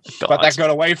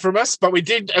got away from us. But we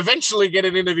did eventually get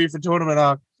an interview for Tournament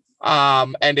Arc.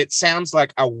 And it sounds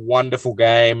like a wonderful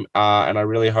game. And I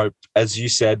really hope, as you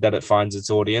said, that it finds its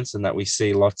audience and that we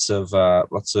see lots of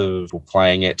people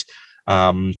playing it.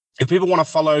 If people want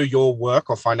to follow your work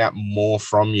or find out more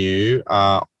from you,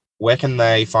 where can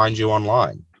they find you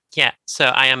online? Yeah, so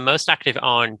I am most active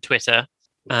on Twitter.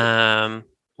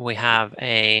 We have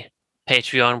a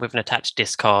Patreon with an attached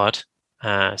Discord.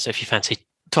 So if you fancy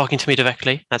talking to me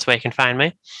directly, that's where you can find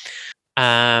me.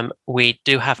 We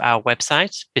do have our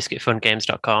website,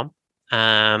 biscuitfungames.com.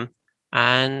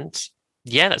 And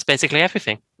yeah, that's basically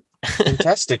everything.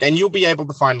 Fantastic. And you'll be able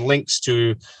to find links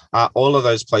to all of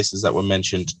those places that were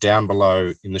mentioned down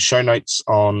below in the show notes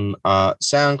on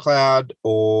SoundCloud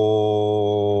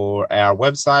or our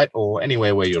website or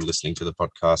anywhere where you're listening to the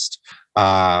podcast.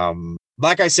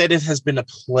 Like I said, it has been a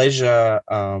pleasure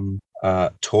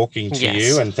talking to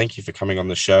you, and thank you for coming on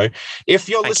the show. If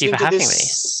you're listening to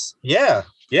this, yeah,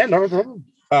 not a problem.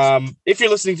 If you're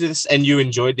listening to this and you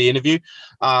enjoyed the interview,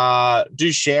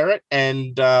 do share it.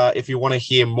 And if you want to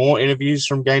hear more interviews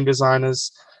from game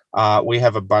designers, we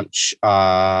have a bunch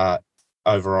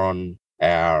over on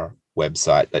our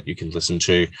website that you can listen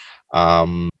to.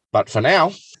 But for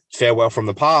now, farewell from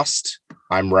the past.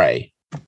 I'm Ray.